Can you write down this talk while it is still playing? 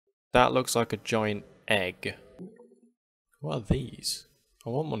That looks like a giant egg. What are these? I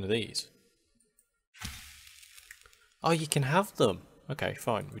want one of these. Oh, you can have them. Okay,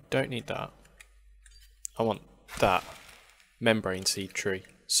 fine. We don't need that. I want that. Membrane seed tree.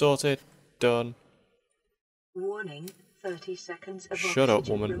 Sorted. Done. Warning, 30 seconds of Shut up,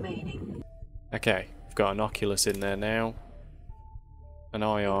 oxygen woman. remaining. Okay, we've got an Oculus in there now. An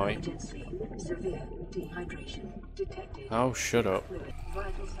eye. Emergency. Severe dehydration detected. Oh, shut up. Fluid.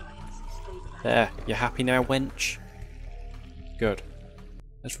 Vital signs stabilized. There, you happy now, wench? Good.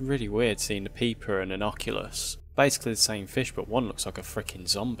 That's really weird seeing a peeper and an Oculus. Basically the same fish, but one looks like a freaking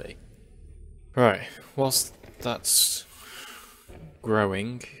zombie. Right, whilst that's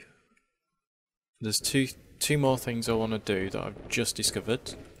growing, there's two more things I want to do that I've just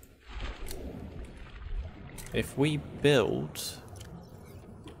discovered. If we build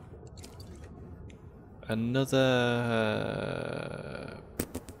another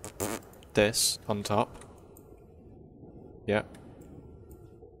this on top, yeah,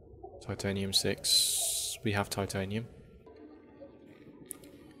 titanium 6, we have titanium.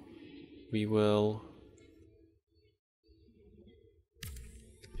 We will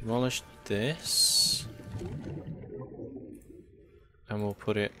demolish this and we'll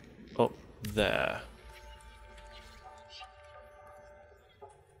put it up there.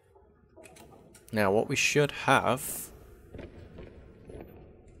 Now what we should have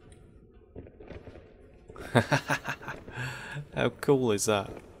how cool is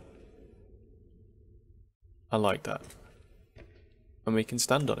that? I like that. And we can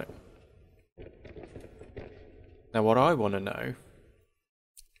stand on it. Now what I want to know,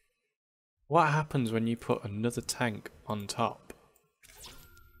 what happens when you put another tank on top?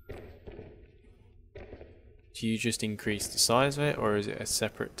 Do you just increase the size of it, or is it a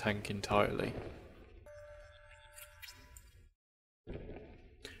separate tank entirely?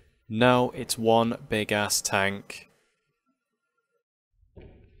 No, it's one big ass tank.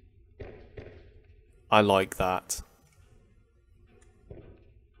 I like that.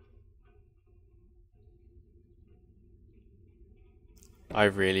 I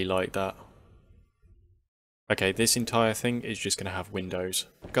really like that. Okay, this entire thing is just gonna have windows.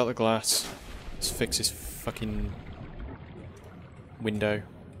 Got the glass. Let's fix this fucking window.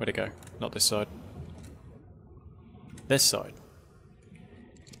 Where'd it go? Not this side. This side.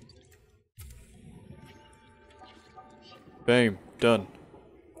 Boom. Done.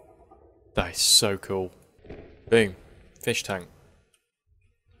 That is so cool. Boom. Fish tank.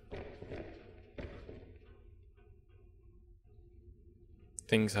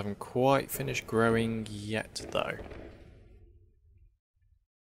 Things haven't quite finished growing yet, though.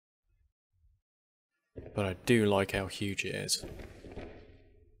 But I do like how huge it is.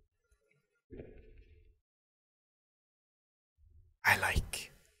 I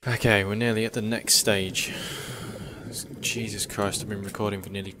like. Okay, we're nearly at the next stage. Jesus Christ, I've been recording for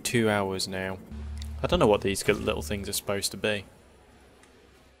nearly 2 hours now. I don't know what these little things are supposed to be.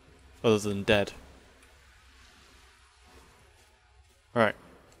 Other than dead. Alright.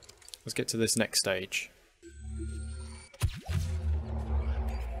 Let's get to this next stage.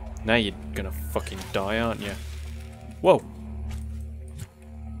 Now you're gonna fucking die, aren't you? Whoa!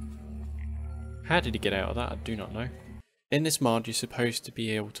 How did he get out of that? I do not know. In this mod, you're supposed to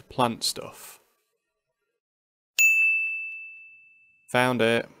be able to plant stuff. Found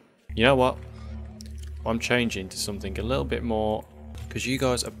it. You know what? I'm changing to something a little bit more, because you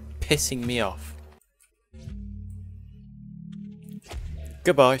guys are pissing me off.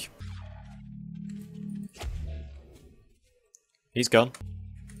 Goodbye. He's gone.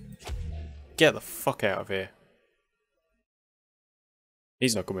 Get the fuck out of here.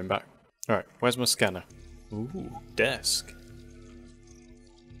 He's not coming back. Alright, where's my scanner? Ooh, desk.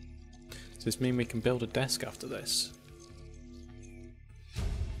 Does this mean we can build a desk after this?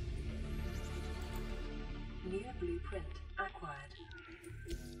 New blueprint acquired.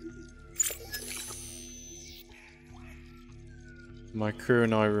 My crew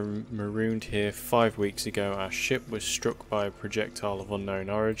and I were marooned here 5 weeks ago. Our ship was struck by a projectile of unknown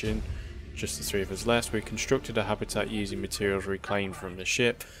origin. Just the 3 of us left. We constructed a habitat using materials reclaimed from the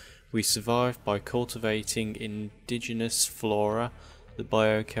ship. We survived by cultivating indigenous flora. The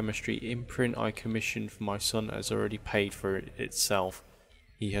biochemistry imprint I commissioned for my son has already paid for it itself.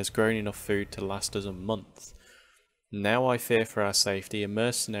 He has grown enough food to last us a month. Now I fear for our safety. A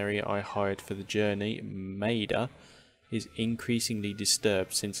mercenary I hired for the journey, Maida, is increasingly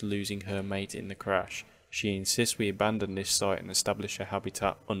disturbed since losing her mate in the crash. She insists we abandon this site and establish a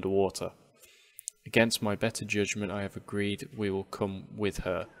habitat underwater. Against my better judgment, I have agreed we will come with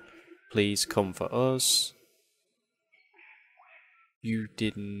her. Please come for us. You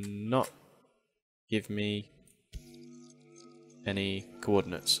did not give me any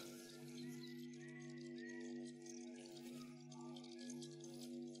coordinates.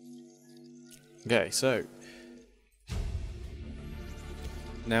 Okay, so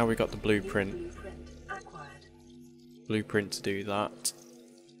now we got the blueprint. Blueprint to do that.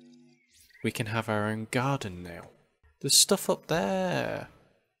 We can have our own garden now. There's stuff up there.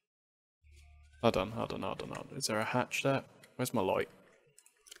 Hold on. Is there a hatch there? Where's my light?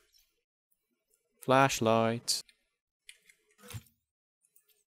 Flashlight.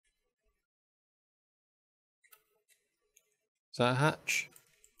 Is that a hatch?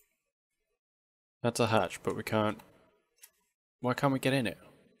 That's a hatch, but we can't... Why can't we get in it?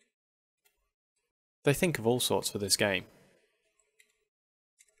 They think of all sorts for this game.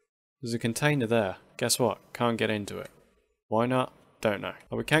 There's a container there. Guess what? Can't get into it. Why not? Don't know.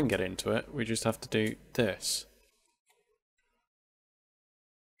 Well, we can get into it. We just have to do this.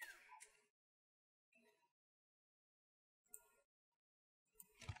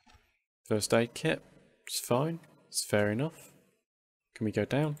 First aid kit. It's fine. It's fair enough. Can we go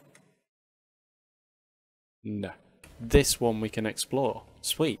down? No. This one we can explore.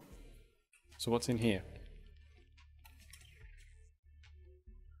 Sweet. So what's in here?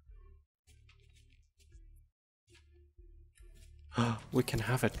 We can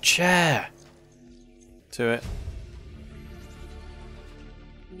have a chair! To it.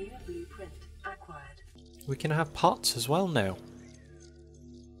 New blueprint acquired. We can have pots as well now.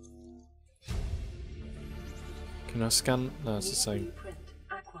 Can I scan? No, it's the same. Blueprint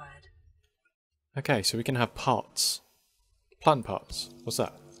acquired. Okay, so we can have pots. Plant pots. What's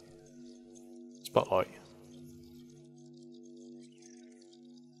that? Spotlight.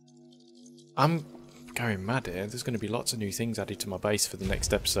 I'm going mad here. There's going to be lots of new things added to my base for the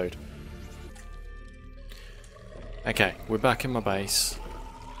next episode. Okay, we're back in my base.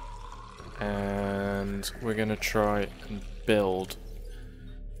 And we're going to try and build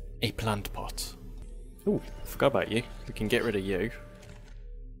a plant pot. Ooh, forgot about you. We can get rid of you.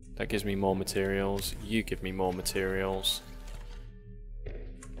 That gives me more materials. You give me more materials.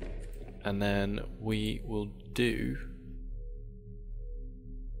 And then we will do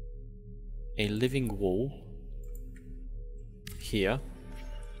a living wall here.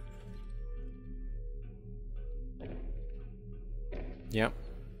 Yep.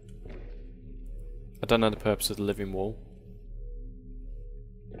 I don't know the purpose of the living wall.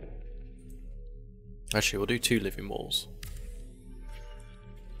 Actually, we'll do 2 living walls.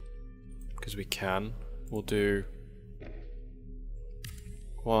 Because we can. We'll do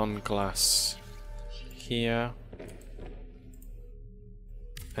 1 glass here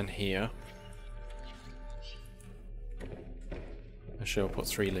and here. Actually, I'll put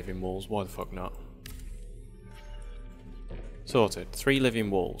 3 living walls. Why the fuck not? Sorted. 3 living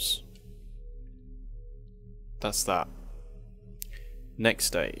walls. That's that. Next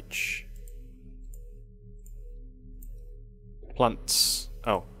stage. Plants.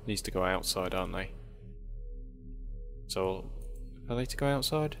 Oh, needs to go outside, aren't they? So, are they to go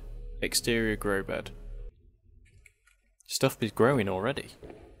outside? Exterior grow bed. Stuff is growing already.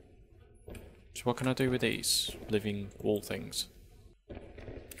 So what can I do with these living wall things?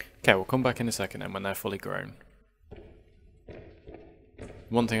 Okay, we'll come back in a second then when they're fully grown.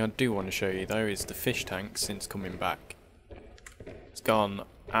 One thing I do want to show you though is the fish tank since coming back. It's gone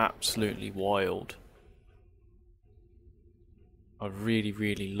absolutely wild. I really,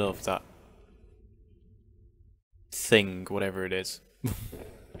 really love that thing, whatever it is.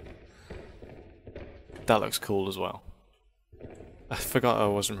 That looks cool as well. I forgot I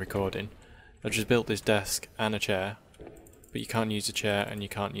wasn't recording. I just built this desk and a chair, but you can't use a chair and you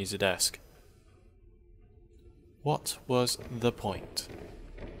can't use a desk. What was the point?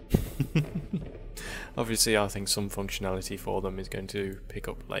 Obviously I think some functionality for them is going to pick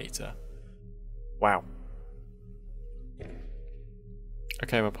up later. Wow.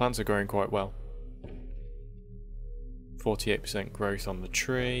 Okay, my plants are growing quite well. 48% growth on the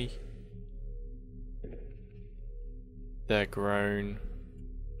tree. They're grown.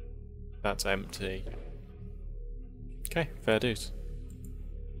 That's empty. Okay, fair dues.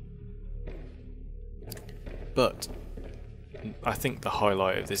 But I think the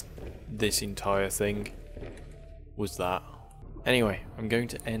highlight of this entire thing was that. Anyway, I'm going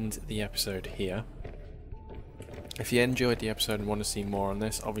to end the episode here. If you enjoyed the episode and want to see more on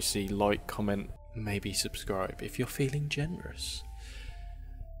this, obviously like, comment, maybe subscribe if you're feeling generous.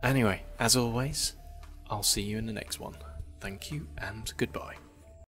 Anyway, as always, I'll see you in the next one. Thank you and goodbye.